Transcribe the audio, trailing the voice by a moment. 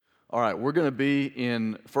All right, we're going to be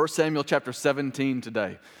in 1 Samuel chapter 17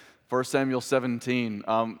 today. 1 Samuel 17.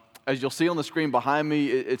 As you'll see on the screen behind me,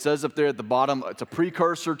 it says up there at the bottom, it's a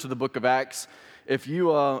precursor to the book of Acts. If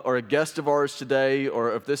you are a guest of ours today,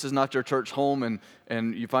 or if this is not your church home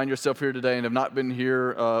and you find yourself here today and have not been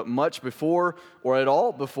here much before or at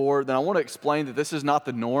all before, then I want to explain that this is not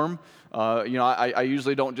the norm. I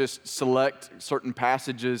usually don't just select certain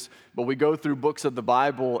passages, but we go through books of the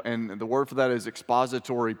Bible, and the word for that is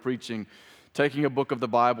expository preaching, taking a book of the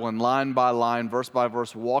Bible and line by line, verse by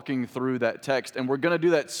verse, walking through that text. And we're going to do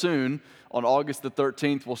that soon. On August the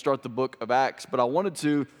 13th, we'll start the book of Acts. But I wanted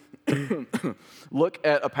to look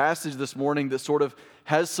at a passage this morning that sort of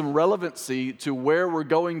has some relevancy to where we're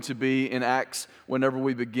going to be in Acts whenever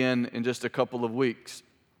we begin in just a couple of weeks.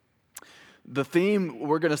 The theme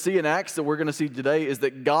we're going to see in Acts that we're going to see today is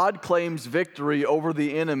that God claims victory over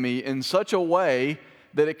the enemy in such a way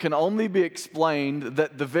that it can only be explained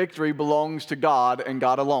that the victory belongs to God and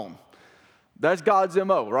God alone. That's God's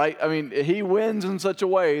MO, right? I mean, he wins in such a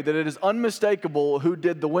way that it is unmistakable who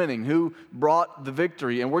did the winning, who brought the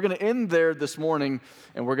victory. And we're going to end there this morning,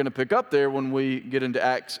 and we're going to pick up there when we get into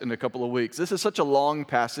Acts in a couple of weeks. This is such a long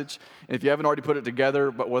passage, and if you haven't already put it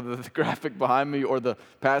together, but whether the graphic behind me or the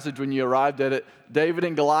passage when you arrived at it, David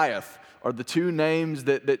and Goliath are the two names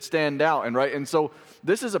that stand out. And so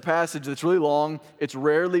this is a passage that's really long. It's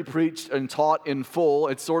rarely preached and taught in full.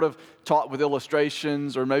 It's sort of taught with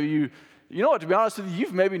illustrations, or maybe you know what, to be honest with you,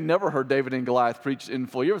 you've maybe never heard David and Goliath preached in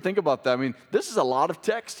full. You ever think about that? I mean, this is a lot of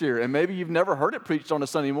text here, and maybe you've never heard it preached on a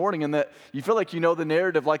Sunday morning, and that you feel like you know the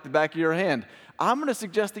narrative like the back of your hand. I'm going to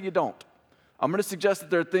suggest that you don't. I'm going to suggest that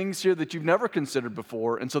there are things here that you've never considered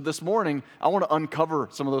before, and so this morning, I want to uncover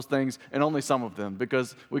some of those things, and only some of them,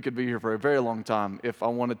 because we could be here for a very long time if I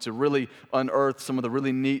wanted to really unearth some of the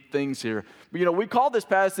really neat things here. But we call this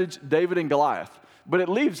passage David and Goliath, but it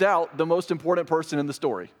leaves out the most important person in the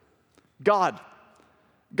story. God.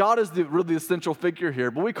 God is really the central figure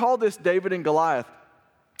here. But we call this David and Goliath.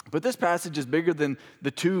 But this passage is bigger than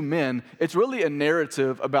the two men. It's really a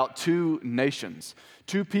narrative about two nations,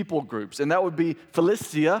 two people groups. And that would be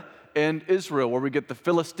Philistia and Israel, where we get the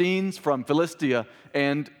Philistines from Philistia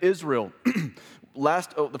and Israel.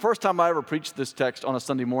 The first time I ever preached this text on a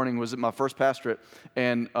Sunday morning was at my first pastorate.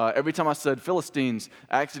 And every time I said Philistines,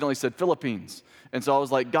 I accidentally said Philippines. And so I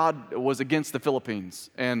was like, God was against the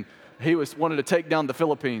Philippines. And he wanted to take down the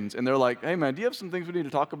Philippines, and they're like, hey, man, do you have some things we need to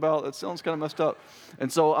talk about? That sounds kind of messed up.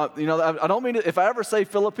 And so, I don't mean to, if I ever say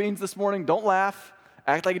Philippines this morning, don't laugh.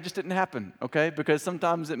 Act like it just didn't happen, okay? Because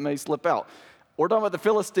sometimes it may slip out. We're talking about the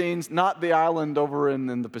Philistines, not the island over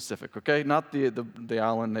in the Pacific, okay? Not the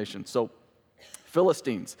island nation. So,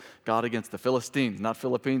 Philistines, God against the Philistines, not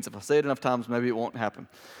Philippines. If I say it enough times, maybe it won't happen.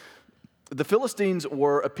 The Philistines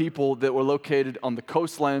were a people that were located on the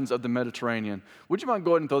coastlands of the Mediterranean. Would you mind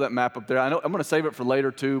going and throw that map up there? I know I'm going to save it for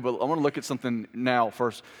later too, but I want to look at something now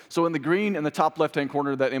first. So in the green in the top left-hand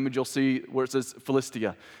corner of that image, you'll see where it says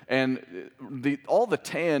Philistia. And all the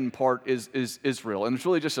tan part is Israel, and it's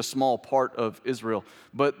really just a small part of Israel.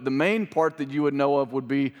 But the main part that you would know of would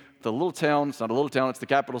be the little town. It's not a little town, it's the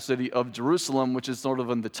capital city of Jerusalem, which is sort of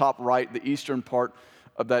in the top right, the eastern part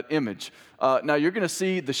of that image. Now you're going to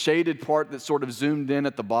see the shaded part that's sort of zoomed in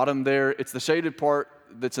at the bottom there. It's the shaded part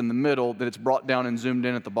that's in the middle that it's brought down and zoomed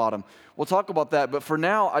in at the bottom. We'll talk about that, but for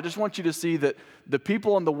now, I just want you to see that the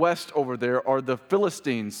people on the west over there are the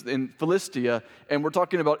Philistines in Philistia, and we're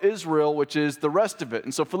talking about Israel, which is the rest of it.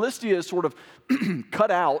 And so Philistia is sort of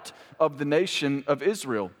cut out of the nation of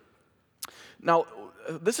Israel. Now,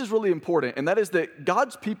 this is really important, and that is that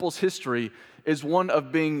God's people's history is one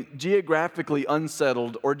of being geographically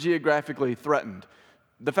unsettled or geographically threatened.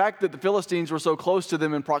 The fact that the Philistines were so close to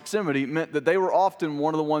them in proximity meant that they were often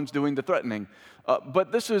one of the ones doing the threatening.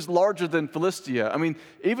 But this is larger than Philistia. I mean,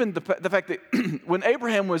 even the fact that when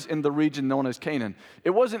Abraham was in the region known as Canaan,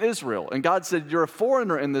 it wasn't Israel. And God said, you're a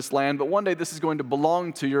foreigner in this land, but one day this is going to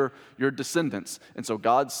belong to your descendants. And so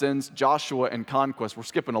God sends Joshua and conquest. We're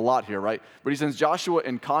skipping a lot here, right? But he sends Joshua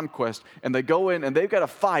and conquest, and they go in and they've got to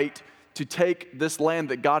fight to take this land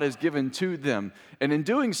that God has given to them. And in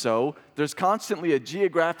doing so, there's constantly a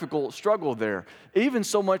geographical struggle there. Even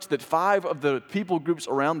so much that 5 of the people groups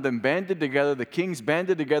around them banded together, the kings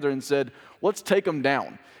banded together and said, let's take them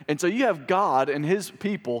down. And so you have God and his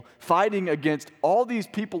people fighting against all these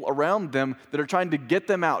people around them that are trying to get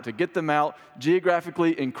them out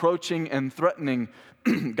geographically encroaching and threatening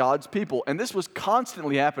God's people. And this was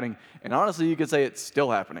constantly happening. And honestly, you could say it's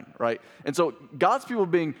still happening, right? And so God's people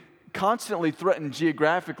being constantly threatened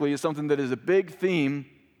geographically is something that is a big theme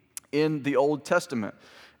in the Old Testament.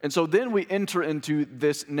 And so then we enter into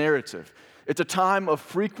this narrative. It's a time of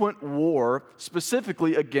frequent war,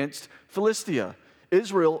 specifically against Philistia.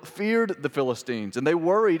 Israel feared the Philistines, and they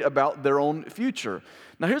worried about their own future.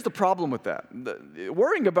 Now, here's the problem with that.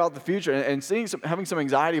 Worrying about the future and having some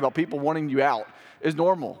anxiety about people wanting you out is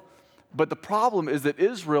normal. But the problem is that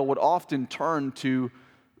Israel would often turn to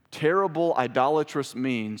terrible, idolatrous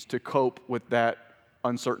means to cope with that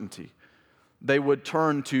uncertainty. They would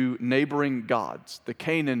turn to neighboring gods, the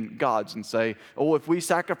Canaan gods, and say, oh, if we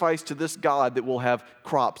sacrifice to this god, that we'll have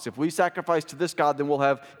crops. If we sacrifice to this god, then we'll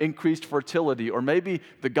have increased fertility. Or maybe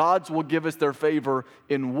the gods will give us their favor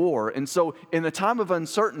in war. And so in a time of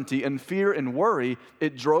uncertainty and fear and worry,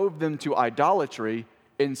 it drove them to idolatry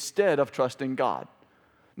instead of trusting God.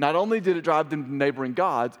 Not only did it drive them to neighboring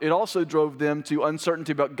gods, it also drove them to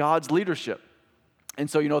uncertainty about God's leadership. And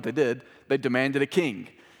so you know what they did? They demanded a king.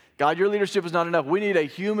 God, your leadership is not enough. We need a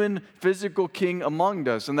human, physical king among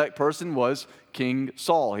us. And that person was King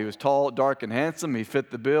Saul. He was tall, dark, and handsome. He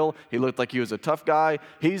fit the bill. He looked like he was a tough guy.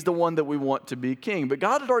 He's the one that we want to be king. But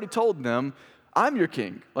God had already told them, I'm your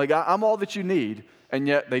king. Like, I'm all that you need. And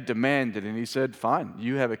yet they demanded. And he said, fine,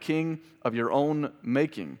 you have a king of your own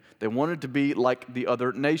making. They wanted to be like the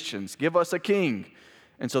other nations. Give us a king.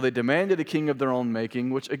 And so they demanded a king of their own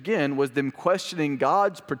making, which again was them questioning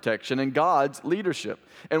God's protection and God's leadership.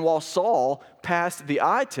 And while Saul passed the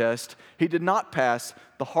eye test, he did not pass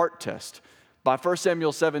the heart test. By 1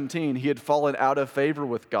 Samuel 17, he had fallen out of favor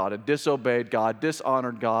with God, had disobeyed God,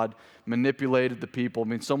 dishonored God, manipulated the people. I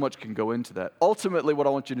mean, so much can go into that. Ultimately, what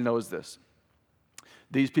I want you to know is this.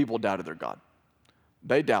 These people doubted their God.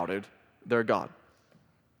 They doubted their God.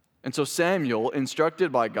 And so Samuel,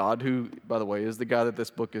 instructed by God, who, by the way, is the guy that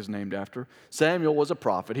this book is named after, Samuel was a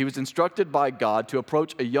prophet. He was instructed by God to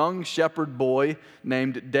approach a young shepherd boy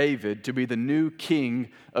named David to be the new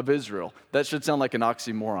king of Israel. That should sound like an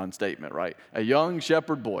oxymoron statement, right? A young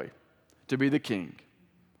shepherd boy to be the king.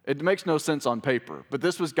 It makes no sense on paper, but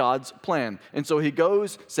this was God's plan. And so he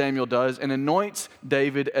goes, Samuel does, and anoints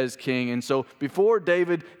David as king. And so before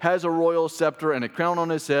David has a royal scepter and a crown on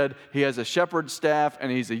his head, he has a shepherd's staff,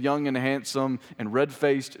 and he's a young and handsome and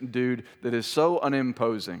red-faced dude that is so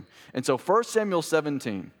unimposing. And so 1 Samuel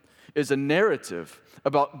 17 is a narrative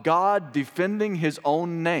about God defending his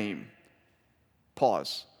own name.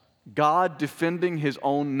 Pause. God defending his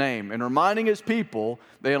own name and reminding his people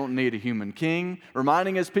they don't need a human king,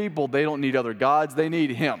 reminding his people they don't need other gods, they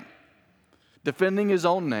need him. Defending his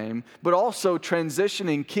own name, but also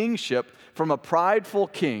transitioning kingship from a prideful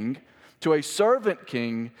king to a servant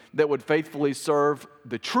king that would faithfully serve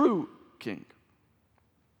the true king.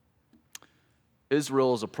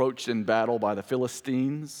 Israel is approached in battle by the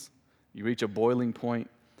Philistines. You reach a boiling point.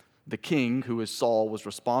 The king, who is Saul, was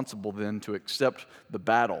responsible then to accept the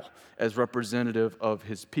battle as representative of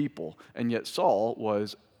his people. And yet Saul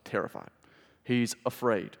was terrified. He's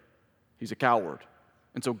afraid. He's a coward.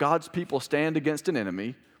 And so God's people stand against an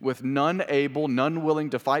enemy with none able, none willing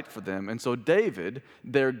to fight for them. And so David,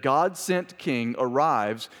 their God-sent king,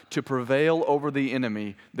 arrives to prevail over the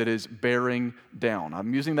enemy that is bearing down.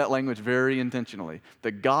 I'm using that language very intentionally.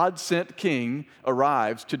 The God-sent king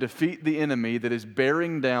arrives to defeat the enemy that is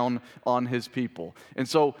bearing down on his people. And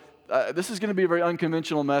so this is going to be a very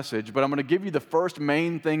unconventional message, but I'm going to give you the first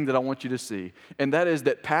main thing that I want you to see, and that is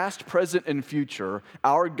that past, present, and future,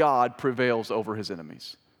 our God prevails over his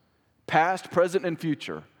enemies. Past, present, and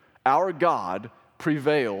future, our God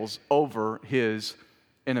prevails over his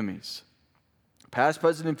enemies. Past,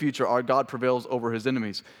 present, and future, our God prevails over his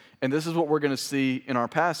enemies. And this is what we're going to see in our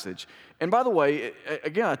passage. And by the way,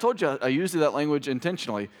 again, I told you I used that language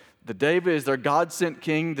intentionally. That David is their God-sent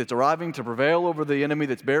king that's arriving to prevail over the enemy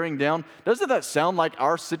that's bearing down. Doesn't that sound like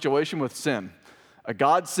our situation with sin? A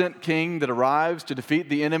God-sent king that arrives to defeat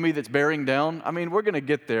the enemy that's bearing down. I mean, we're going to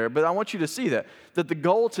get there, but I want you to see that the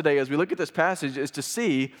goal today as we look at this passage is to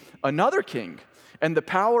see another king and the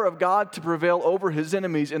power of God to prevail over his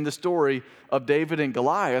enemies in the story of David and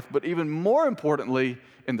Goliath, but even more importantly,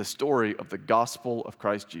 in the story of the gospel of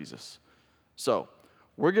Christ Jesus. So,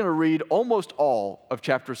 we're going to read almost all of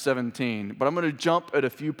chapter 17, but I'm going to jump at a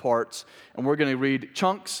few parts, and we're going to read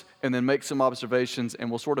chunks and then make some observations,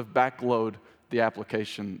 and we'll sort of backload the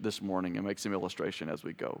application this morning and make some illustration as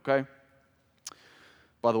we go, okay?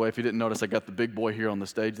 By the way, if you didn't notice, I got the big boy here on the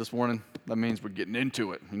stage this morning. That means we're getting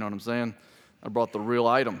into it, you know what I'm saying? I brought the real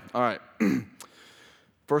item. All right. 1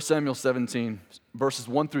 Samuel 17, verses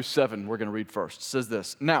 1 through 7, we're going to read first. It says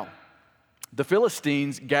this, "Now, the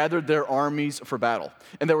Philistines gathered their armies for battle,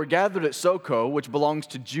 and they were gathered at Soko, which belongs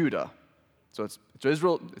to Judah." So it's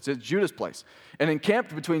Israel, it's Judah's place. "And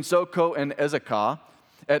encamped between Soko and Ezekah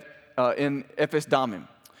in Ephes Dammim.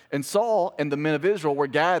 And Saul and the men of Israel were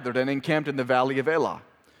gathered and encamped in the valley of Elah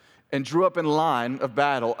and drew up in line of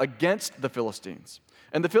battle against the Philistines.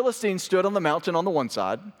 And the Philistines stood on the mountain on the one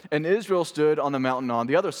side, and Israel stood on the mountain on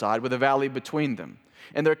the other side with a valley between them.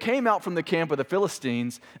 And there came out from the camp of the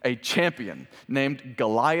Philistines a champion named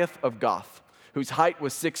Goliath of Gath, whose height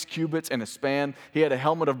was 6 cubits and a span. He had a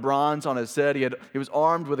helmet of bronze on his head. He was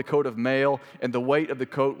armed with a coat of mail, and the weight of the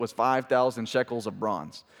coat was 5,000 shekels of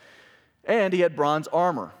bronze. And he had bronze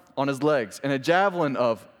armor on his legs, and a javelin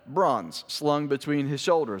of bronze slung between his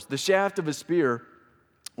shoulders. The shaft of his spear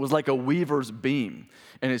was like a weaver's beam,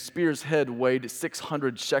 and his spear's head weighed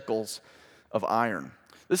 600 shekels of iron.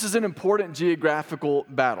 This is an important geographical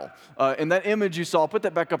battle. In that image you saw, put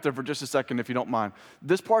that back up there for just a second if you don't mind.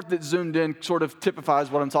 This part that zoomed in sort of typifies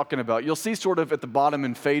what I'm talking about. You'll see sort of at the bottom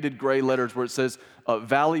in faded gray letters where it says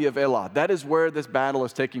Valley of Elah. That is where this battle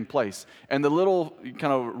is taking place. And the little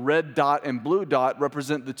kind of red dot and blue dot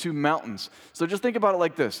represent the 2 mountains. So just think about it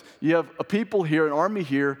like this. You have a people here, an army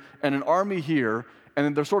here, and an army here, and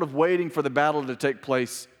then they're sort of waiting for the battle to take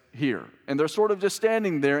place here. And they're sort of just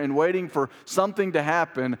standing there and waiting for something to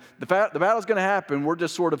happen. The battle's going to happen. We're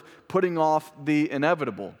just sort of putting off the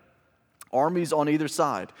inevitable. Armies on either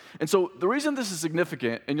side. And so the reason this is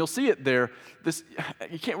significant, and you'll see it there,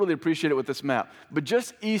 you can't really appreciate it with this map, but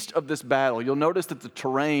just east of this battle, you'll notice that the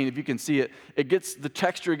terrain, if you can see it, the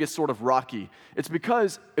texture gets sort of rocky. It's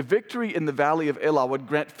because a victory in the valley of Elah would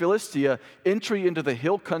grant Philistia entry into the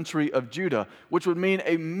hill country of Judah, which would mean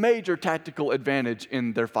a major tactical advantage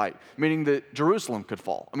in their fight, meaning that Jerusalem could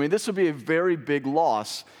fall. I mean, this would be a very big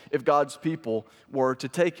loss if God's people were to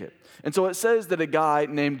take it. And so it says that a guy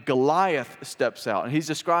named Goliath steps out, and he's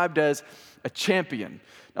described as a champion.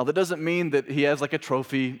 Now, that doesn't mean that he has like a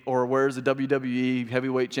trophy or wears a WWE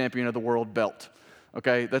heavyweight champion of the world belt.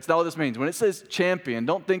 Okay, that's not what this means. When it says champion,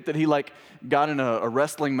 don't think that he like got in a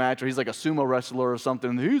wrestling match or he's like a sumo wrestler or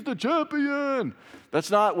something. He's the champion. That's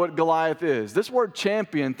not what Goliath is. This word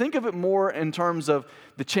champion, think of it more in terms of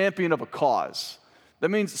the champion of a cause. That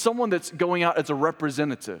means someone that's going out as a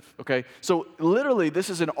representative, okay? So literally, this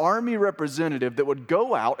is an army representative that would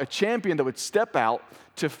go out, a champion that would step out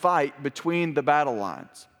to fight between the battle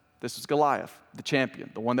lines. This is Goliath, the champion,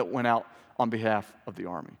 the one that went out on behalf of the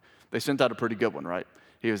army. They sent out a pretty good one, right?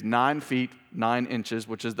 He was 9 feet, 9 inches,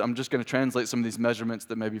 which is, I'm just going to translate some of these measurements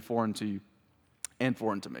that may be foreign to you and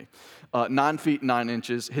foreign to me. 9 feet, 9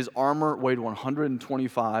 inches. His armor weighed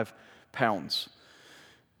 125 pounds.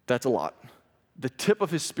 That's a lot. The tip of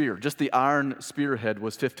his spear, just the iron spearhead,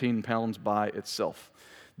 was 15 pounds by itself.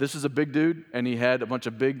 This is a big dude, and he had a bunch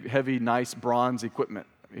of big, heavy, nice bronze equipment.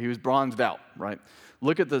 He was bronzed out, right?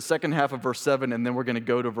 Look at the second half of verse 7, and then we're going to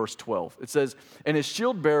go to verse 12. It says, and his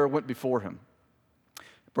shield bearer went before him.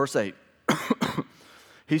 Verse 8,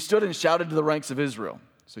 he stood and shouted to the ranks of Israel.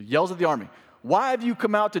 So he yells at the army, why have you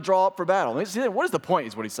come out to draw up for battle? What is the point,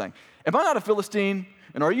 is what he's saying. Am I not a Philistine?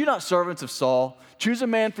 And are you not servants of Saul? Choose a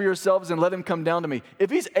man for yourselves and let him come down to me. If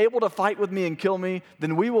he's able to fight with me and kill me,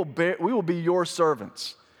 then we will be your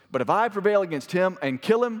servants. But if I prevail against him and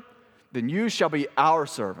kill him, then you shall be our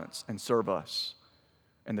servants and serve us.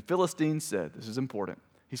 And the Philistine said, this is important,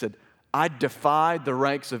 he said, I defy the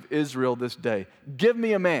ranks of Israel this day. Give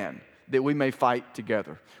me a man that we may fight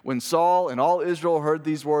together. When Saul and all Israel heard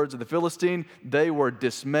these words of the Philistine, they were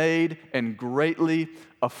dismayed and greatly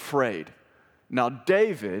afraid. Now,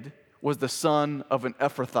 David was the son of an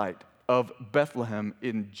Ephrathite of Bethlehem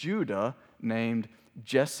in Judah named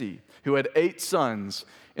Jesse, who had 8 sons.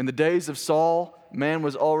 In the days of Saul, the man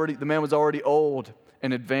was already old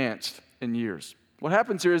and advanced in years. What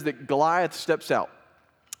happens here is that Goliath steps out,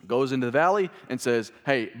 goes into the valley, and says,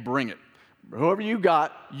 hey, bring it. Whoever you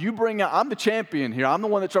got, you bring out. I'm the champion here. I'm the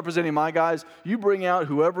one that's representing my guys. You bring out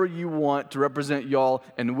whoever you want to represent y'all,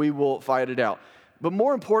 and we will fight it out. But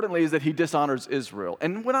more importantly is that he dishonors Israel.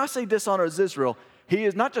 And when I say dishonors Israel, he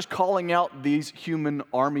is not just calling out these human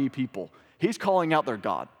army people. He's calling out their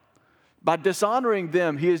God. By dishonoring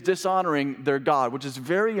them, he is dishonoring their God, which is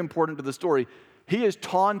very important to the story. He is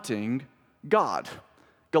taunting God.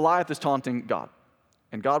 Goliath is taunting God.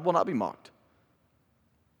 And God will not be mocked.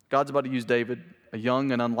 God's about to use David, a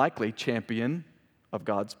young and unlikely champion of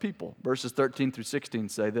God's people. Verses 13 through 16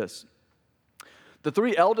 say this. The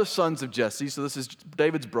 3 eldest sons of Jesse, so this is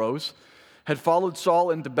David's bros, had followed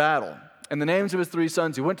Saul into battle. And the names of his 3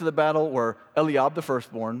 sons who went to the battle were Eliab the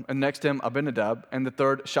firstborn, and next to him Abinadab, and the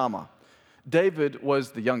third Shammah. David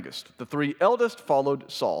was the youngest. The 3 eldest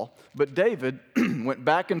followed Saul, but David went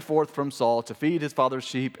back and forth from Saul to feed his father's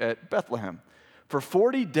sheep at Bethlehem. For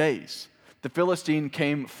 40 days, the Philistine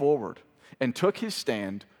came forward and took his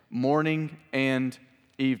stand morning and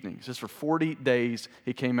evenings. Just for 40 days,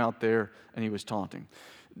 he came out there and he was taunting.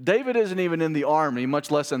 David isn't even in the army, much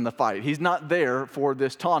less in the fight. He's not there for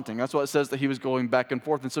this taunting. That's why it says that he was going back and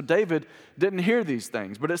forth. And so David didn't hear these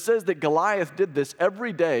things. But it says that Goliath did this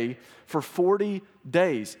every day for 40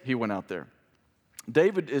 days he went out there.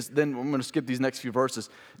 David is then, I'm going to skip these next few verses.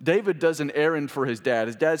 David does an errand for his dad.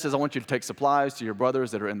 His dad says, I want you to take supplies to your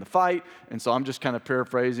brothers that are in the fight. And so I'm just kind of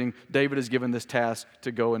paraphrasing. David is given this task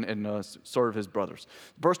to go and serve his brothers.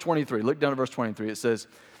 Verse 23, look down at verse 23. It says,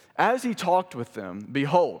 as he talked with them,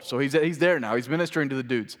 behold, so he's there now. He's ministering to the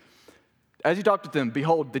dudes. As he talked with them,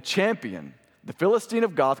 behold, the champion, the Philistine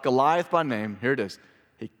of Gath, Goliath by name, here it is.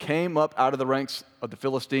 He came up out of the ranks of the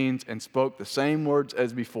Philistines and spoke the same words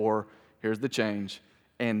as before. Here's the change.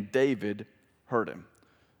 And David heard him.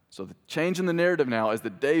 So the change in the narrative now is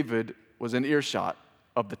that David was in earshot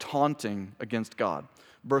of the taunting against God.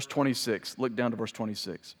 Verse 26, look down to verse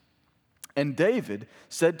 26. And David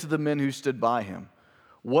said to the men who stood by him,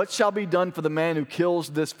 what shall be done for the man who kills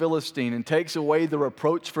this Philistine and takes away the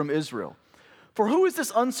reproach from Israel? For who is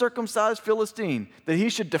this uncircumcised Philistine that he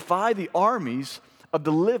should defy the armies of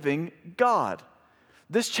the living God?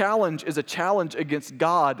 This challenge is a challenge against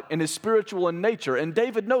God and is spiritual in nature, and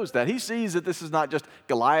David knows that. He sees that this is not just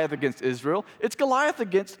Goliath against Israel, it's Goliath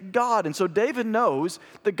against God. And so David knows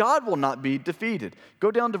that God will not be defeated.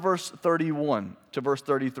 Go down to verse 31 to verse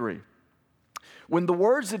 33. When the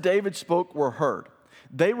words that David spoke were heard,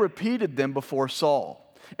 they repeated them before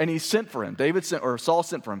Saul, and he sent for him. Saul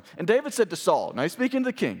sent for him. And David said to Saul, now he's speaking to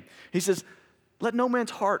the king, he says, let no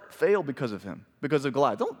man's heart fail because of him, because of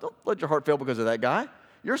Goliath. Don't let your heart fail because of that guy.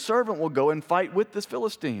 Your servant will go and fight with this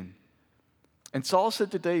Philistine. And Saul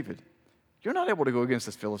said to David, you're not able to go against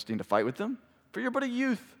this Philistine to fight with him, for you're but a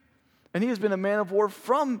youth. And he has been a man of war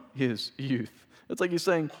from his youth. It's like he's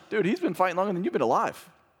saying, dude, he's been fighting longer than you've been alive.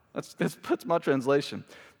 That's my translation.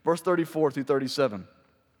 Verse 34 through 37.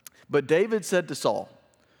 But David said to Saul,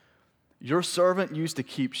 your servant used to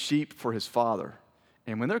keep sheep for his father.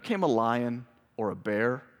 And when there came a lion or a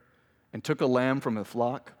bear and took a lamb from the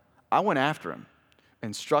flock, I went after him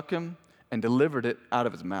and struck him and delivered it out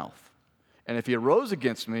of his mouth. And if he arose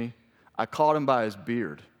against me, I caught him by his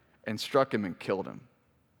beard and struck him and killed him.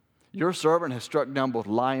 Your servant has struck down both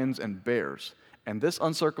lions and bears, and this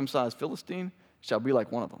uncircumcised Philistine shall be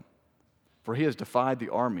like one of them, for he has defied the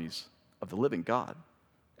armies of the living God.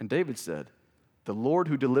 And David said, the Lord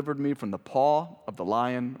who delivered me from the paw of the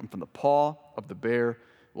lion and from the paw of the bear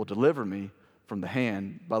will deliver me from the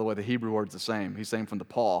hand. By the way, the Hebrew word's the same. He's saying from the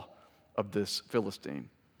paw of this Philistine.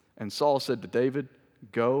 And Saul said to David,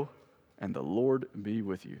 go, and the Lord be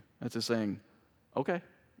with you. That's just saying, okay,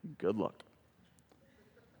 good luck.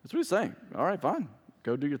 That's what he's saying. All right, fine.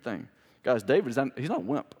 Go do your thing. Guys, David, he's not a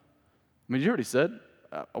wimp. I mean, you heard he said,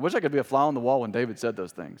 I wish I could be a fly on the wall when David said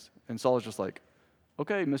those things. And Saul is just like,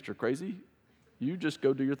 okay, Mr. Crazy, you just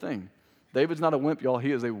go do your thing. David's not a wimp, y'all.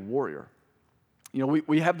 He is a warrior. You know,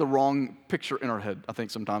 we have the wrong picture in our head, I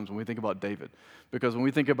think, sometimes when we think about David. Because when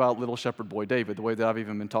we think about little shepherd boy David, the way that I've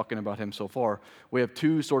even been talking about him so far, we have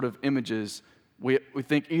two sort of images. We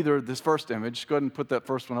think either this first image, go ahead and put that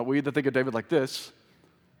first one up. We either think of David like this.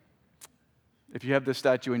 If you have this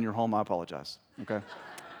statue in your home, I apologize, okay?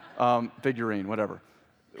 Figurine, whatever.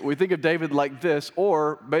 We think of David like this,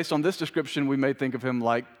 or based on this description, we may think of him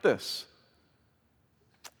like this.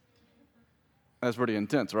 That's pretty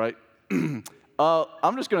intense, right?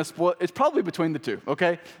 I'm just going to spoil. It's probably between the two,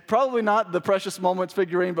 okay? Probably not the Precious Moments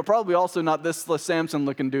figurine, but probably also not this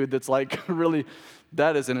Samson-looking dude that's like really,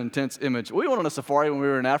 that is an intense image. We went on a safari when we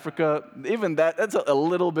were in Africa. Even that's a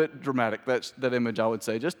little bit dramatic, that image, I would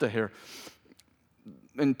say, just to hear.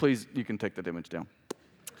 And please, you can take that image down.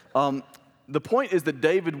 The point is that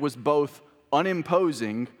David was both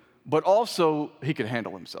unimposing, but also he could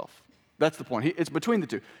handle himself. That's the point. It's between the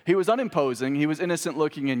two. He was unimposing, he was innocent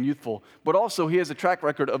looking and youthful, but also he has a track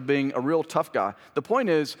record of being a real tough guy. The point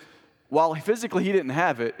is, while physically he didn't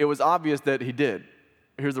have it, it was obvious that he did.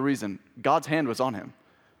 Here's the reason. God's hand was on him.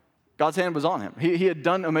 God's hand was on him. He had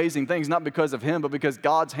done amazing things, not because of him, but because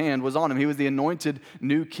God's hand was on him. He was the anointed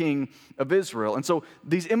new king of Israel. And so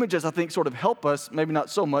these images, I think, sort of help us, maybe not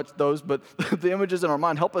so much those, but the images in our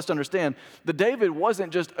mind help us to understand that David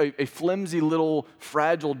wasn't just a flimsy little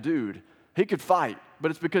fragile dude. He could fight, but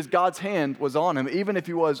it's because God's hand was on him, even if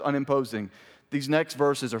he was unimposing. These next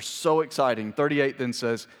verses are so exciting. 38 then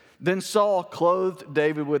says, then Saul clothed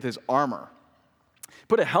David with his armor.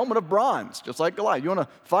 Put a helmet of bronze, just like Goliath. You want to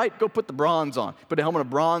fight? Go put the bronze on. Put a helmet of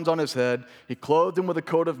bronze on his head. He clothed him with a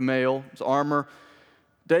coat of mail, his armor.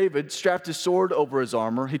 David strapped his sword over his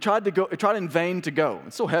armor. He tried in vain to go.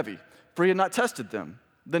 It's so heavy, for he had not tested them.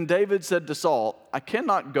 Then David said to Saul, I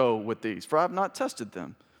cannot go with these, for I have not tested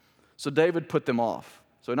them. So David put them off.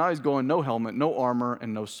 So now he's going no helmet, no armor,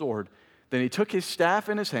 and no sword. Then he took his staff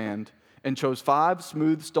in his hand and chose 5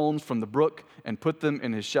 smooth stones from the brook and put them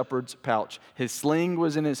in his shepherd's pouch. His sling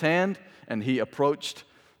was in his hand, and he approached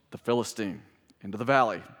the Philistine into the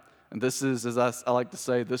valley. And this is, as I like to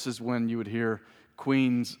say, this is when you would hear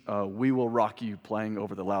Queen's We Will Rock You playing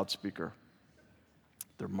over the loudspeaker.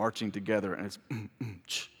 They're marching together, and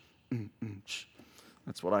it's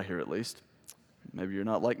That's what I hear, at least. Maybe you're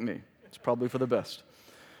not like me. It's probably for the best.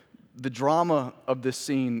 The drama of this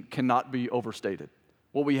scene cannot be overstated.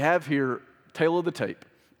 What we have here, tail of the tape,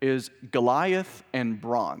 is Goliath and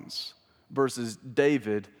bronze versus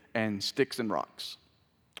David and sticks and rocks.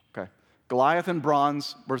 Okay, Goliath and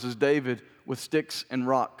bronze versus David with sticks and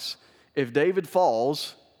rocks. If David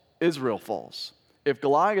falls, Israel falls. If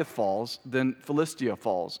Goliath falls, then Philistia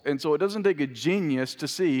falls. And so it doesn't take a genius to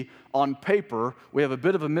see on paper we have a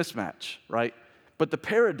bit of a mismatch, right? But the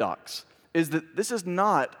paradox is that this is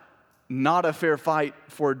not a fair fight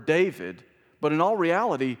for David, but in all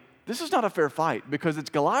reality, this is not a fair fight because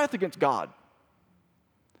it's Goliath against God.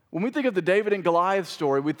 When we think of the David and Goliath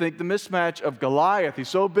story, we think the mismatch of Goliath, he's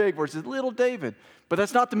so big, versus little David. But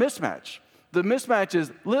that's not the mismatch. The mismatch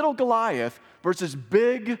is little Goliath versus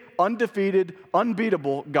big, undefeated,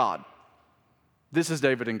 unbeatable God. This is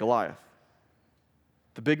David and Goliath.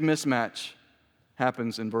 The big mismatch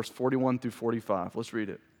happens in verse 41 through 45. Let's read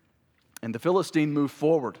it. And the Philistine moved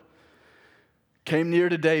forward, came near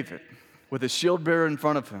to David with his shield bearer in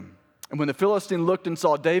front of him. And when the Philistine looked and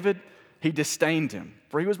saw David, he disdained him,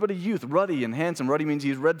 for he was but a youth, ruddy and handsome. Ruddy means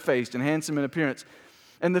he's red-faced and handsome in appearance.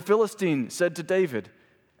 And the Philistine said to David,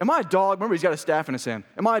 am I a dog? Remember, he's got a staff in his hand.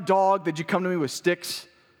 Am I a dog that you come to me with sticks?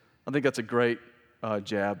 I think that's a great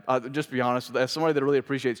jab. Just be honest, as somebody that really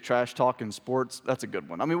appreciates trash talk in sports, that's a good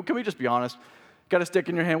one. I mean, can we just be honest? Got a stick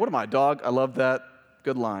in your hand. What am I, a dog? I love that.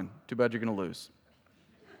 Good line. Too bad you're going to lose.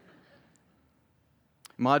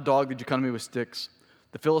 Am I a dog that you come to me with sticks?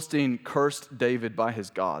 The Philistine cursed David by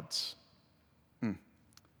his gods.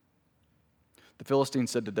 The Philistine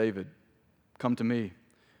said to David, come to me,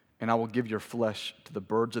 and I will give your flesh to the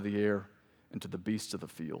birds of the air and to the beasts of the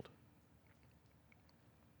field.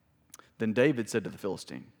 Then David said to the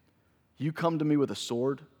Philistine, you come to me with a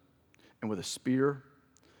sword and with a spear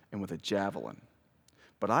and with a javelin,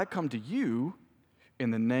 but I come to you in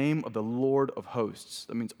the name of the Lord of hosts.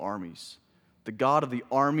 That means armies. The God of the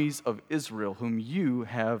armies of Israel, whom you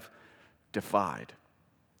have defied.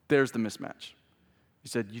 There's the mismatch. He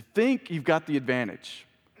said, you think you've got the advantage,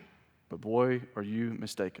 but boy, are you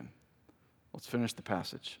mistaken. Let's finish the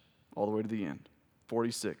passage all the way to the end.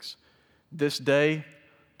 46. This day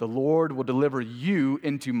the Lord will deliver you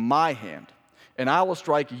into my hand, and I will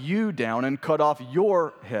strike you down and cut off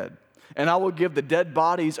your head. And I will give the dead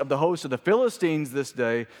bodies of the host of the Philistines this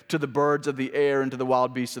day to the birds of the air and to the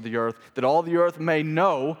wild beasts of the earth, that all the earth may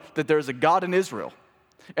know that there is a God in Israel,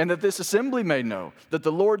 and that this assembly may know that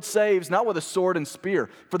the Lord saves not with a sword and spear,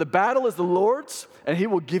 for the battle is the Lord's, and he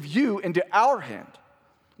will give you into our hand.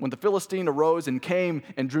 When the Philistine arose and came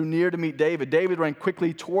and drew near to meet David, David ran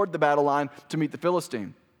quickly toward the battle line to meet the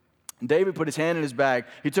Philistine. David put his hand in his bag.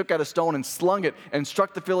 He took out a stone and slung it and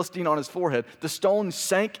struck the Philistine on his forehead. The stone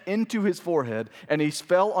sank into his forehead, and he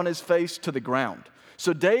fell on his face to the ground.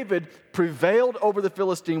 So David prevailed over the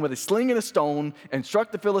Philistine with a sling and a stone and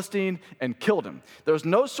struck the Philistine and killed him. There was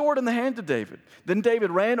no sword in the hand of David. Then David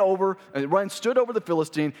stood over the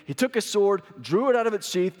Philistine. He took his sword, drew it out of its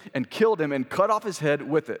sheath, and killed him and cut off his head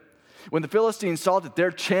with it. When the Philistines saw that their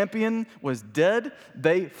champion was dead,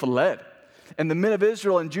 they fled. And the men of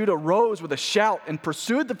Israel and Judah rose with a shout and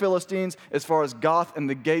pursued the Philistines as far as Gath and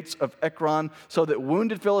the gates of Ekron, so that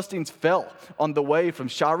wounded Philistines fell on the way from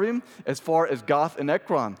Sharim as far as Gath and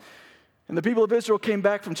Ekron. And the people of Israel came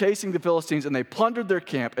back from chasing the Philistines, and they plundered their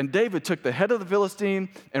camp. And David took the head of the Philistine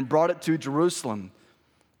and brought it to Jerusalem.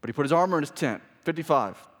 But he put his armor in his tent.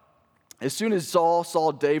 55. As soon as Saul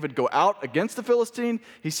saw David go out against the Philistine,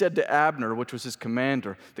 he said to Abner, which was his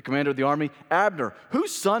commander, the commander of the army, Abner,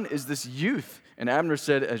 whose son is this youth? And Abner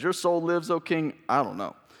said, as your soul lives, O king, I don't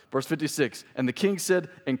know. Verse 56, and the king said,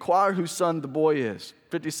 inquire whose son the boy is.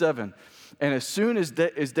 57, and as soon as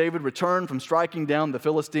David returned from striking down the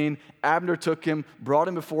Philistine, Abner took him, brought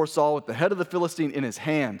him before Saul with the head of the Philistine in his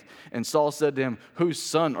hand. And Saul said to him, whose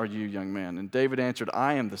son are you, young man? And David answered,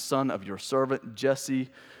 I am the son of your servant Jesse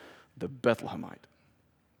the Bethlehemite.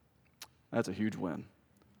 That's a huge win.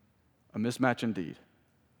 A mismatch indeed.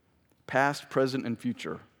 Past, present, and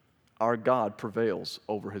future, our God prevails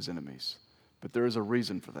over his enemies. But there is a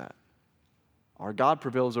reason for that. Our God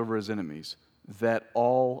prevails over his enemies that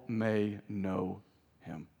all may know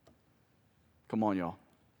him. Come on, y'all.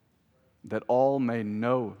 That all may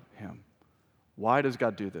know him. Why does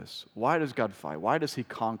God do this? Why does God fight? Why does he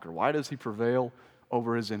conquer? Why does he prevail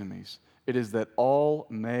over his enemies? It is that all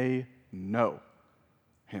may know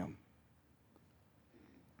him.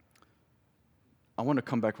 I want to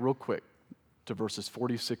come back real quick to verses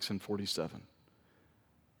 46 and 47.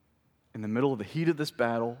 In the middle of the heat of this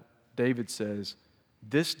battle, David says,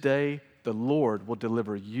 "This day the Lord will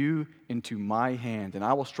deliver you into my hand, and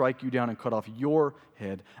I will strike you down and cut off your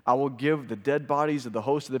head. I will give the dead bodies of the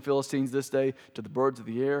host of the Philistines this day to the birds of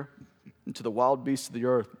the air and to the wild beasts of the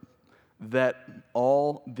earth, that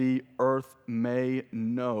all the earth may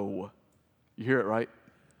know." You hear it, right?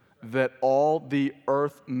 That all the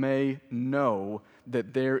earth may know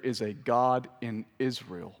that there is a God in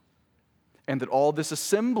Israel, and that all this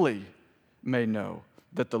assembly may know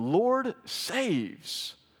that the Lord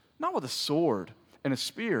saves, not with a sword and a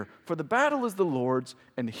spear, for the battle is the Lord's,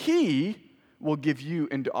 and he will give you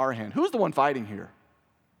into our hand. Who's the one fighting here?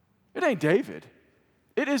 It ain't David.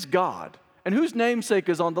 It is God. And whose namesake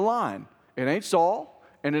is on the line? It ain't Saul,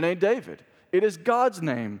 and it ain't David. It is God's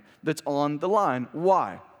name that's on the line.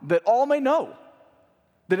 Why? That all may know.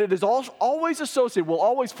 That it is always associated, will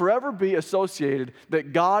always forever be associated,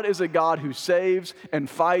 that God is a God who saves and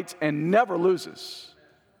fights and never loses.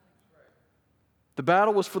 The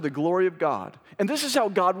battle was for the glory of God. And this is how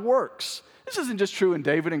God works. This isn't just true in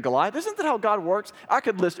David and Goliath. Isn't that how God works? I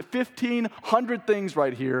could list 1,500 things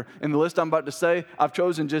right here in the list I'm about to say. I've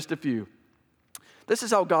chosen just a few. This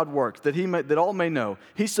is how God works, that all may know.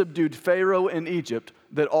 He subdued Pharaoh in Egypt,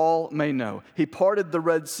 that all may know. He parted the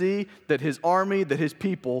Red Sea, that his army, that his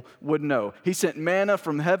people would know. He sent manna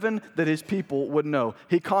from heaven, that his people would know.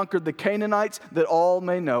 He conquered the Canaanites, that all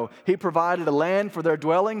may know. He provided a land for their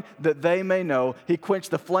dwelling, that they may know. He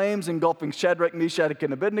quenched the flames engulfing Shadrach, Meshach,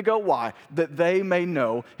 and Abednego. Why? That they may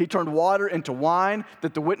know. He turned water into wine,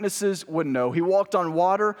 that the witnesses would know. He walked on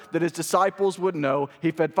water, that his disciples would know.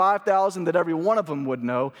 He fed 5,000, that every one of them would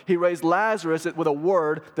know. He raised Lazarus with a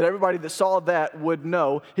word, that everybody that saw that would know.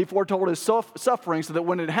 He foretold his suffering so that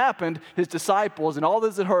when it happened, his disciples and all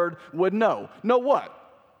those that heard would know. Know what?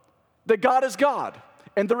 That God is God,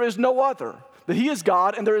 and there is no other. That he is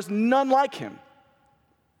God, and there is none like him.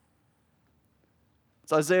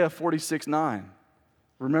 It's Isaiah 46:9.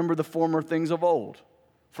 Remember the former things of old,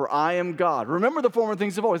 for I am God. Remember the former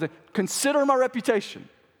things of old. Consider my reputation.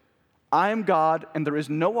 I am God, and there is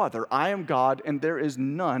no other. I am God, and there is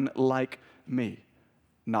none like me.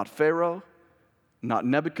 Not Pharaoh, not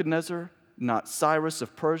Nebuchadnezzar, not Cyrus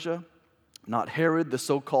of Persia, not Herod the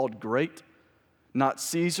so-called great, not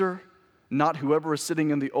Caesar, not whoever is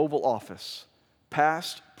sitting in the Oval Office.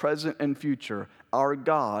 Past, present, and future, our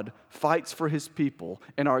God fights for his people,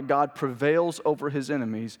 and our God prevails over his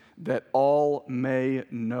enemies, that all may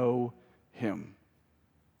know him.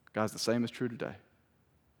 Guys, the same is true today.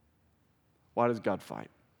 Why does God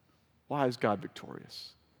fight? Why is God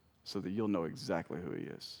victorious? So that you'll know exactly who he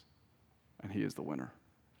is. And he is the winner.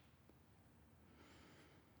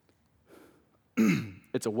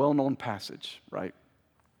 It's a well-known passage, right?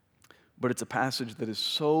 But it's a passage that is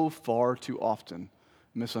so far too often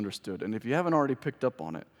misunderstood. And if you haven't already picked up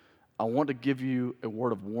on it, I want to give you a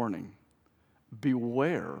word of warning.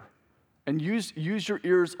 Beware. And use your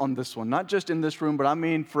ears on this one, not just in this room, but I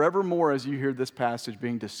mean forevermore as you hear this passage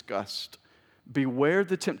being discussed. Beware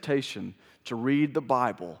the temptation to read the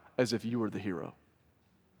Bible as if you were the hero.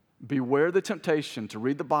 Beware the temptation to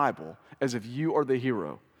read the Bible as if you are the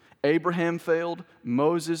hero. Abraham failed,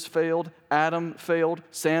 Moses failed, Adam failed,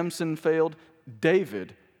 Samson failed,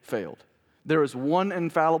 David failed. There is one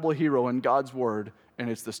infallible hero in God's word, and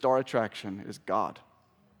it's the star attraction, is God.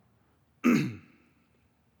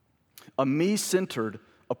 A me-centered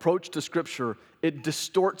approach to Scripture, it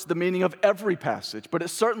distorts the meaning of every passage, but it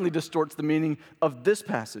certainly distorts the meaning of this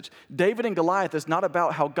passage. David and Goliath is not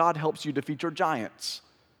about how God helps you defeat your giants.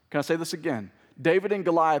 Can I say this again? David and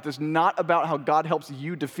Goliath is not about how God helps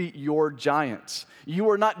you defeat your giants. You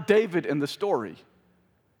are not David in the story.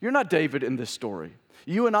 You're not David in this story.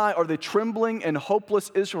 You and I are the trembling and hopeless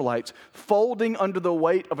Israelites folding under the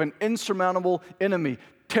weight of an insurmountable enemy,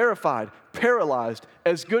 terrified, paralyzed,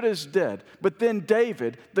 as good as dead. But then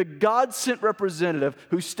David, the God-sent representative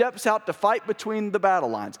who steps out to fight between the battle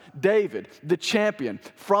lines, David, the champion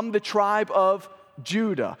from the tribe of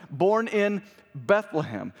Judah, born in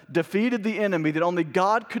Bethlehem, defeated the enemy that only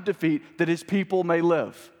God could defeat, that his people may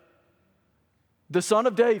live. The son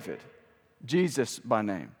of David, Jesus by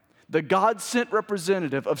name, the God-sent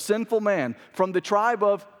representative of sinful man from the tribe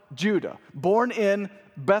of Judah, born in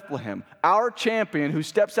Bethlehem. Our champion who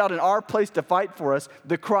steps out in our place to fight for us,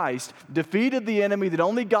 the Christ, defeated the enemy that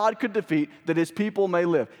only God could defeat, that his people may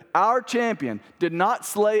live. Our champion did not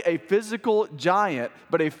slay a physical giant,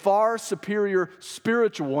 but a far superior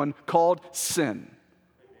spiritual one called sin.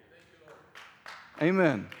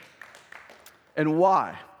 Amen. And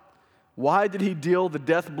why? Why did he deal the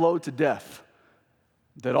death blow to death?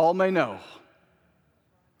 That all may know.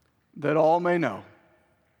 That all may know.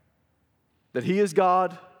 That he is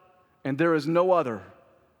God and there is no other.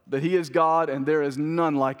 That he is God and there is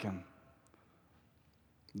none like him.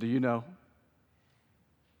 Do you know?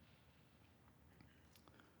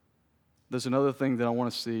 There's another thing that I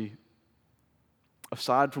want to see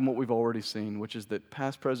aside from what we've already seen, which is that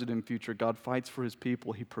past, present, and future, God fights for his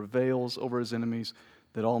people. He prevails over his enemies,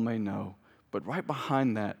 that all may know. But right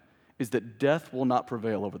behind that is that death will not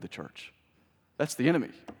prevail over the church. That's the enemy.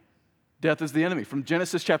 Death is the enemy. From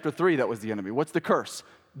Genesis chapter 3, that was the enemy. What's the curse?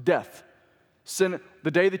 Death. Sin,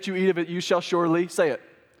 the day that you eat of it, you shall surely, say it,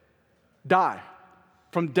 die.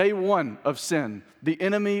 From day one of sin, the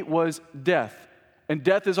enemy was death. And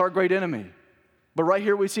death is our great enemy. But right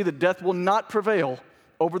here we see that death will not prevail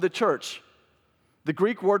over the church. The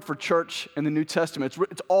Greek word for church in the New Testament,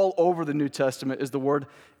 it's all over the New Testament, is the word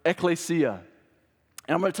ekklesia.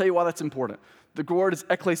 And I'm going to tell you why that's important. The word is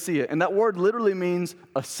ekklesia, and that word literally means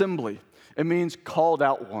assembly. It means called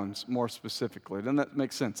out ones, more specifically. Doesn't that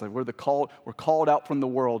make sense? Like we're called out from the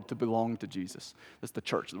world to belong to Jesus. That's the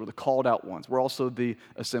church. We're the called out ones. We're also the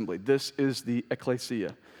assembly. This is the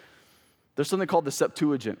ekklesia. There's something called the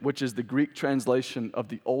Septuagint, which is the Greek translation of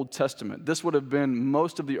the Old Testament. This would have been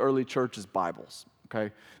most of the early church's Bibles.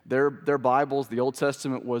 Okay, their Bibles, the Old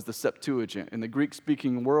Testament was the Septuagint. In the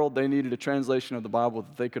Greek-speaking world, they needed a translation of the Bible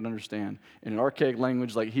that they could understand. In an archaic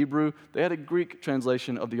language like Hebrew, they had a Greek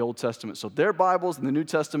translation of the Old Testament. So their Bibles in the New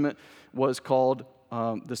Testament was called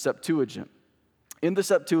the Septuagint. In the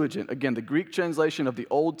Septuagint, again, the Greek translation of the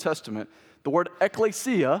Old Testament, the word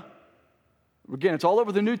ekklesia, again, it's all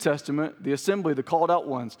over the New Testament, the assembly, the called out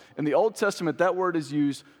ones. In the Old Testament, that word is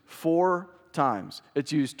used 4 times.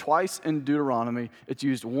 It's used twice in Deuteronomy, it's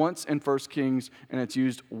used once in 1 Kings, and it's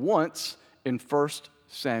used once in 1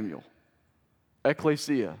 Samuel.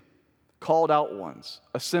 Ekklesia, called out ones,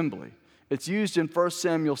 assembly. It's used in 1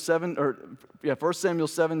 Samuel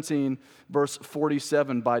 17, verse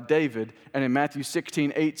 47 by David, and in Matthew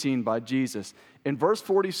 16, 18 by Jesus. In verse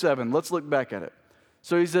 47, let's look back at it.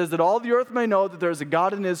 So he says that all the earth may know that there's a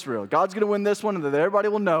God in Israel. God's going to win this one, and that everybody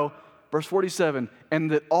will know. Verse 47,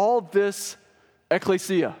 and that all this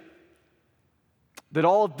ekklesia, that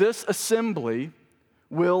all this assembly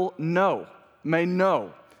will know, may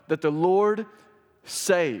know that the Lord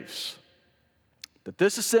saves. That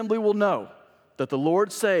this assembly will know that the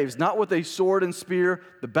Lord saves, not with a sword and spear.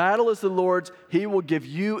 The battle is the Lord's. He will give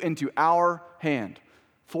you into our hand.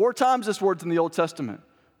 4 times this word's in the Old Testament.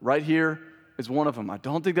 Right here is one of them. I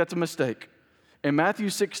don't think that's a mistake. In Matthew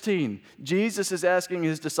 16, Jesus is asking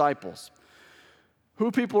his disciples who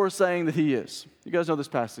people are saying that he is. You guys know this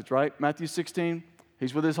passage, right? Matthew 16,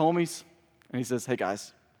 he's with his homies, and he says, hey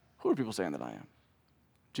guys, who are people saying that I am?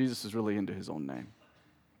 Jesus is really into his own name.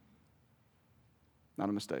 Not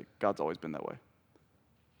a mistake. God's always been that way.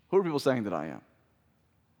 Who are people saying that I am?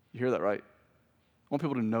 You hear that, right? I want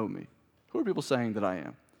people to know me. Who are people saying that I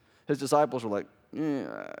am? His disciples were like,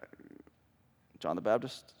 John the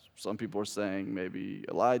Baptist. Some people are saying maybe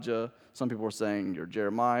Elijah. Some people are saying you're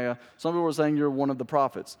Jeremiah. Some people are saying you're one of the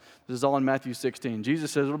prophets. This is all in Matthew 16.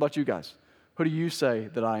 Jesus says, what about you guys? Who do you say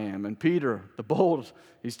that I am? And Peter, the bold,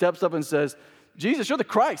 he steps up and says, Jesus, you're the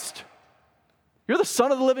Christ. You're the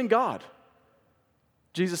Son of the living God.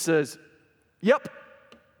 Jesus says, yep.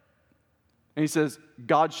 And he says,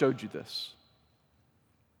 God showed you this,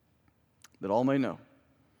 that all may know.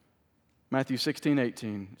 Matthew 16,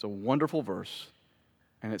 18, it's a wonderful verse.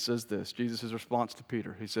 And it says this, Jesus' response to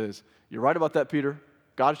Peter. He says, you're right about that, Peter.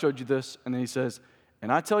 God showed you this. And then he says,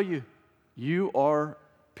 and I tell you, you are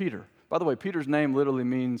Peter. By the way, Peter's name literally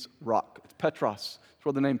means rock. It's Petros. It's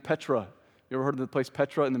where the name Petra. You ever heard of the place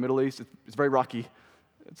Petra in the Middle East? It's very rocky.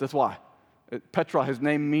 That's why. Petra, his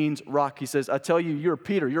name means rock. He says, I tell you, you're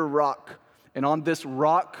Peter, you're rock. And on this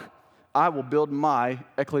rock, I will build my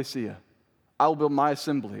ekklesia. I will build my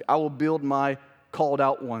assembly. I will build my called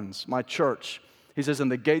out ones, my church. He says,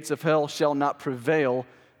 and the gates of hell shall not prevail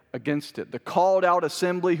against it. The called out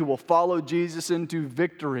assembly who will follow Jesus into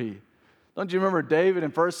victory. Don't you remember David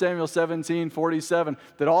in 1 Samuel 17, 47,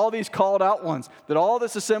 that all these called out ones, that all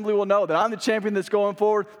this assembly will know that I'm the champion that's going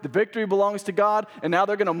forward, the victory belongs to God, and now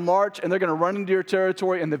they're going to march and they're going to run into your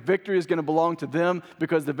territory, and the victory is going to belong to them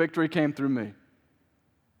because the victory came through me.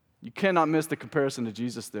 You cannot miss the comparison to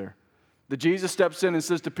Jesus there. That Jesus steps in and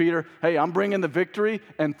says to Peter, hey, I'm bringing the victory,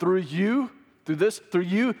 and through you,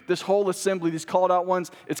 this whole assembly, these called out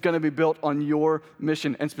ones, it's going to be built on your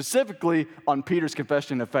mission, and specifically on Peter's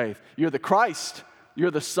confession of faith. You're the Christ.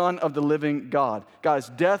 You're the Son of the living God. Guys,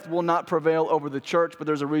 death will not prevail over the church, but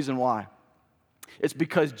there's a reason why. It's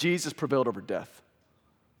because Jesus prevailed over death.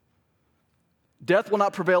 Death will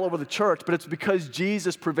not prevail over the church, but it's because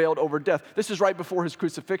Jesus prevailed over death. This is right before his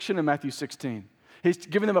crucifixion in Matthew 16. He's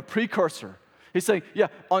giving them a precursor. He's saying, it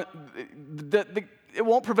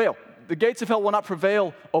won't prevail. The gates of hell will not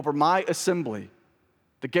prevail over my assembly.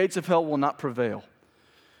 The gates of hell will not prevail.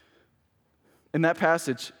 In that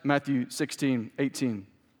passage, Matthew 16:18,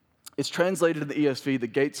 it's translated in the ESV, the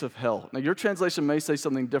gates of hell. Now, your translation may say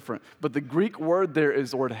something different, but the Greek word there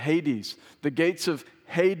is the word Hades. The gates of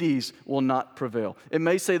Hades will not prevail. It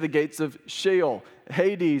may say the gates of Sheol,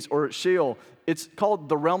 Hades or Sheol. It's called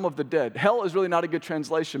the realm of the dead. Hell is really not a good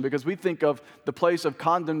translation because we think of the place of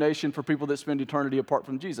condemnation for people that spend eternity apart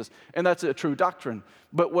from Jesus, and that's a true doctrine.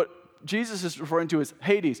 But what Jesus is referring to is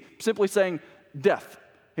Hades, simply saying death.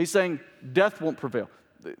 He's saying death won't prevail.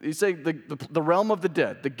 He's saying the realm of the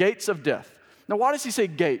dead, the gates of death. Now, why does he say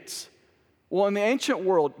gates? Well, in the ancient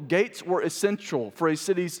world, gates were essential for a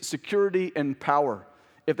city's security and power.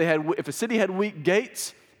 If a city had weak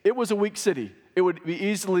gates, it was a weak city. It would be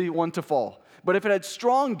easily one to fall. But if it had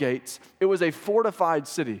strong gates, it was a fortified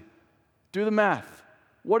city. Do the math.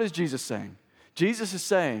 What is Jesus saying? Jesus is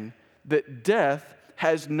saying that death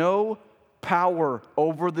has no power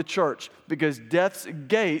over the church because death's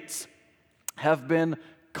gates have been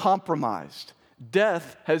compromised.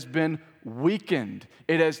 Death has been weakened.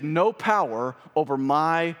 It has no power over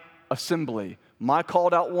my assembly. My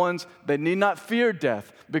called out ones, they need not fear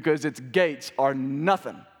death because its gates are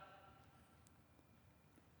nothing.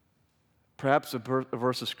 Perhaps a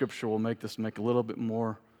verse of Scripture will make this make a little bit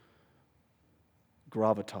more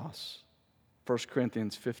gravitas. 1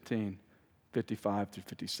 Corinthians 15, 55 through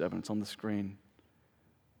 57. It's on the screen.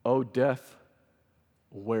 O death,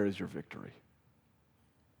 where is your victory?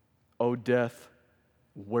 O death,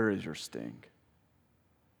 where is your sting?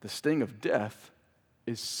 The sting of death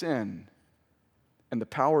is sin, and the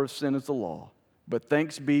power of sin is the law. But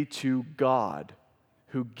thanks be to God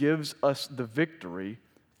who gives us the victory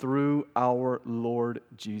through our Lord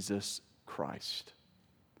Jesus Christ.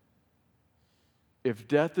 If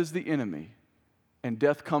death is the enemy, and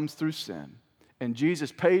death comes through sin, and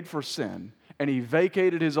Jesus paid for sin, and he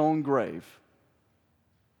vacated his own grave,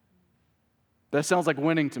 that sounds like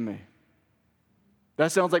winning to me.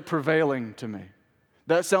 That sounds like prevailing to me.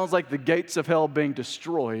 That sounds like the gates of hell being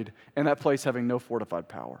destroyed and that place having no fortified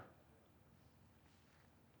power.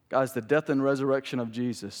 Guys, the death and resurrection of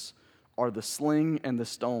Jesus are the sling and the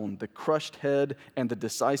stone, the crushed head and the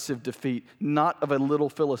decisive defeat, not of a little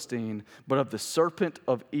Philistine, but of the serpent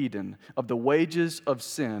of Eden, of the wages of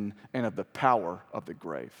sin, and of the power of the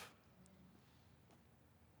grave.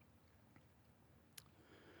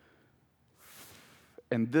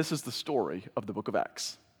 And this is the story of the book of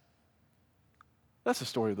Acts. That's the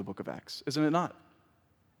story of the book of Acts, isn't it not?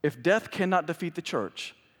 If death cannot defeat the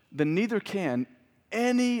church, then neither can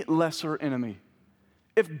any lesser enemy.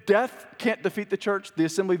 If death can't defeat the church, the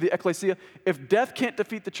assembly, the ecclesia, if death can't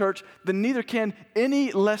defeat the church, then neither can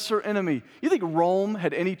any lesser enemy. You think Rome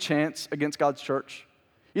had any chance against God's church?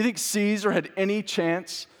 You think Caesar had any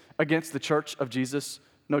chance against the church of Jesus?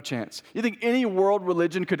 No chance. You think any world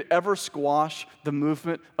religion could ever squash the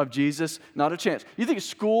movement of Jesus? Not a chance. You think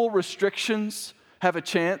school restrictions have a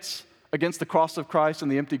chance against the cross of Christ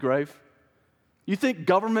and the empty grave? You think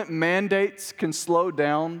government mandates can slow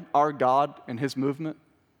down our God and his movement?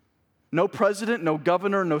 No president, no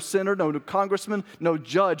governor, no senator, no congressman, no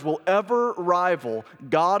judge will ever rival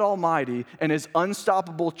God Almighty and his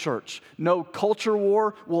unstoppable church. No culture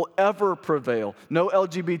war will ever prevail. No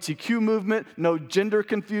LGBTQ movement, no gender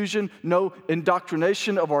confusion, no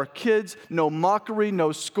indoctrination of our kids, no mockery,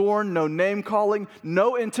 no scorn, no name calling,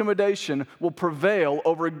 no intimidation will prevail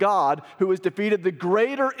over God who has defeated the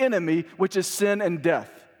greater enemy, which is sin and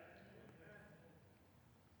death.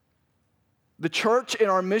 The church in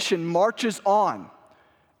our mission marches on,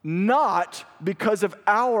 not because of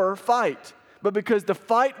our fight, but because the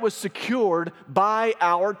fight was secured by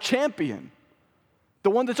our champion,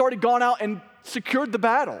 the one that's already gone out and secured the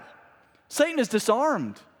battle. Satan is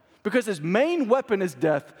disarmed because his main weapon is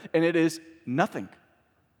death, and it is nothing.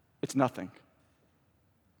 It's nothing.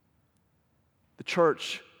 The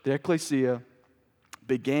church, the ecclesia,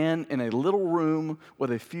 began in a little room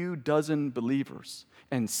with a few dozen believers.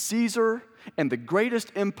 and Caesar and the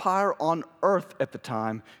greatest empire on earth at the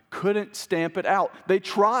time couldn't stamp it out. They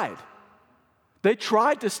tried. They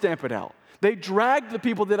tried to stamp it out. They dragged the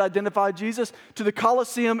people that identified Jesus to the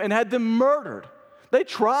Colosseum and had them murdered. They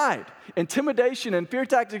tried. Intimidation and fear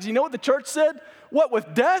tactics. You know what the church said? What,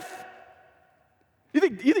 with death? You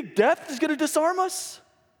think death is going to disarm us?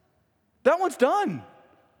 That one's done.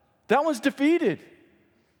 That one's defeated.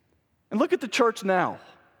 And look at the church now.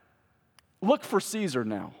 Look for Caesar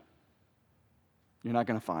now. You're not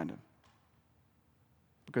going to find him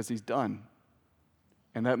because he's done.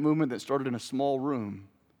 And that movement that started in a small room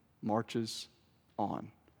marches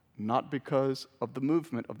on, not because of the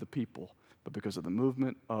movement of the people, but because of the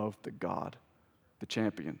movement of the God, the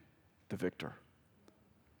champion, the victor.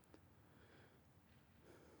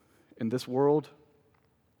 In this world,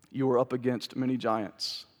 you are up against many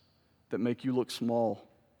giants that make you look small.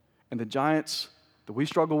 And the giants that we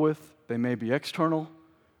struggle with, they may be external,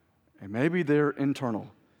 and maybe they're internal.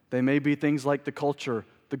 They may be things like the culture,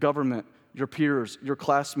 the government, your peers, your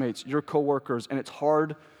classmates, your coworkers, and it's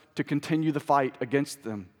hard to continue the fight against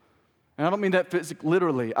them. And I don't mean that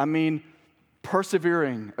literally. I mean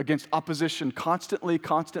persevering against opposition constantly.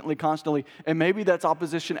 And maybe that's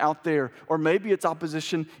opposition out there, or maybe it's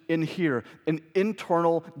opposition in here, an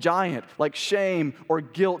internal giant like shame or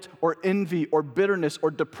guilt or envy or bitterness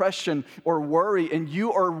or depression or worry, and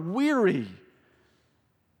you are weary.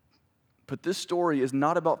 But this story is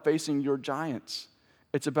not about facing your giants.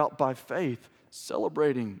 It's about, by faith,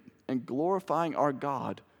 celebrating and glorifying our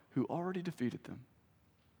God who already defeated them.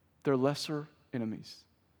 They're lesser enemies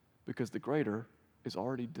because the greater is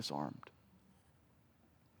already disarmed.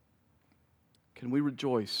 Can we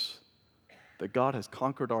rejoice that God has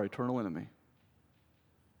conquered our eternal enemy?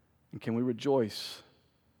 And can we rejoice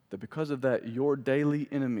that because of that, your daily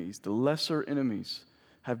enemies, the lesser enemies,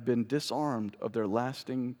 have been disarmed of their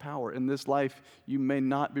lasting power? In this life, you may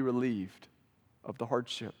not be relieved of the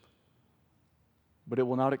hardship, but it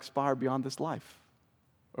will not expire beyond this life,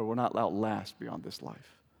 or will not outlast beyond this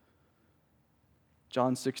life.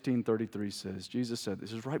 John 16:33 says, Jesus said,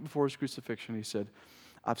 this is right before his crucifixion, he said,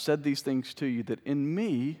 I've said these things to you that in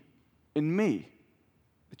me,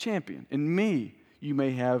 the champion, in me you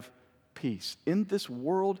may have peace. In this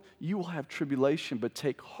world you will have tribulation, but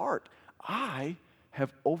take heart. I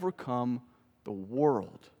have overcome the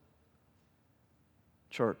world.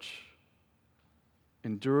 Church,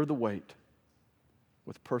 endure the wait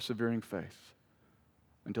with persevering faith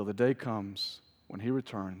until the day comes when he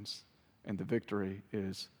returns and the victory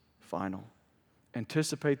is final.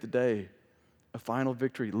 Anticipate the day of final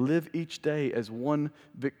victory. Live each day as one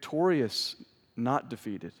victorious, not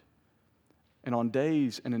defeated. And on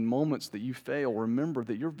days and in moments that you fail, remember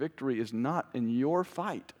that your victory is not in your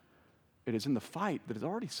fight. It is in the fight that is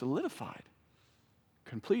already solidified,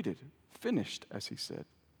 completed, finished, as he said,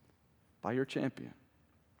 by your champion.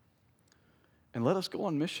 And let us go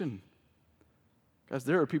on mission. Guys,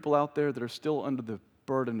 there are people out there that are still under the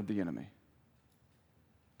burden of the enemy,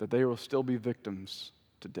 that they will still be victims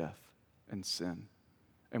to death and sin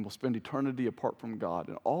and will spend eternity apart from God.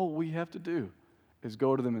 And all we have to do is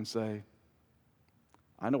go to them and say,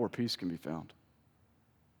 I know where peace can be found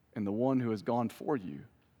in the one who has gone for you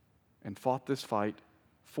and fought this fight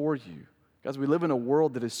for you. Guys, we live in a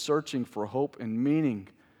world that is searching for hope and meaning.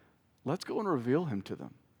 Let's go and reveal him to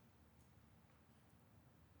them.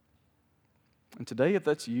 And today, if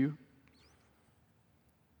that's you,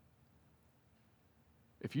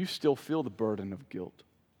 if you still feel the burden of guilt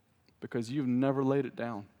because you've never laid it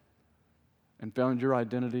down and found your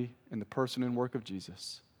identity in the person and work of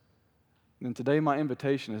Jesus, then today my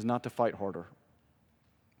invitation is not to fight harder.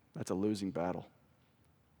 That's a losing battle.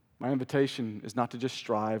 My invitation is not to just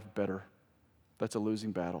strive better. That's a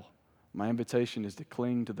losing battle. My invitation is to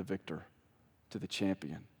cling to the victor, to the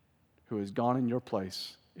champion who has gone in your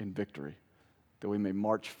place in victory, that we may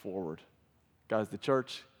march forward. Guys, the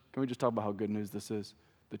church, can we just talk about how good news this is?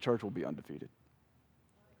 The church will be undefeated.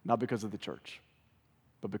 Not because of the church,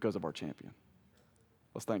 but because of our champion.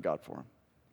 Let's thank God for him.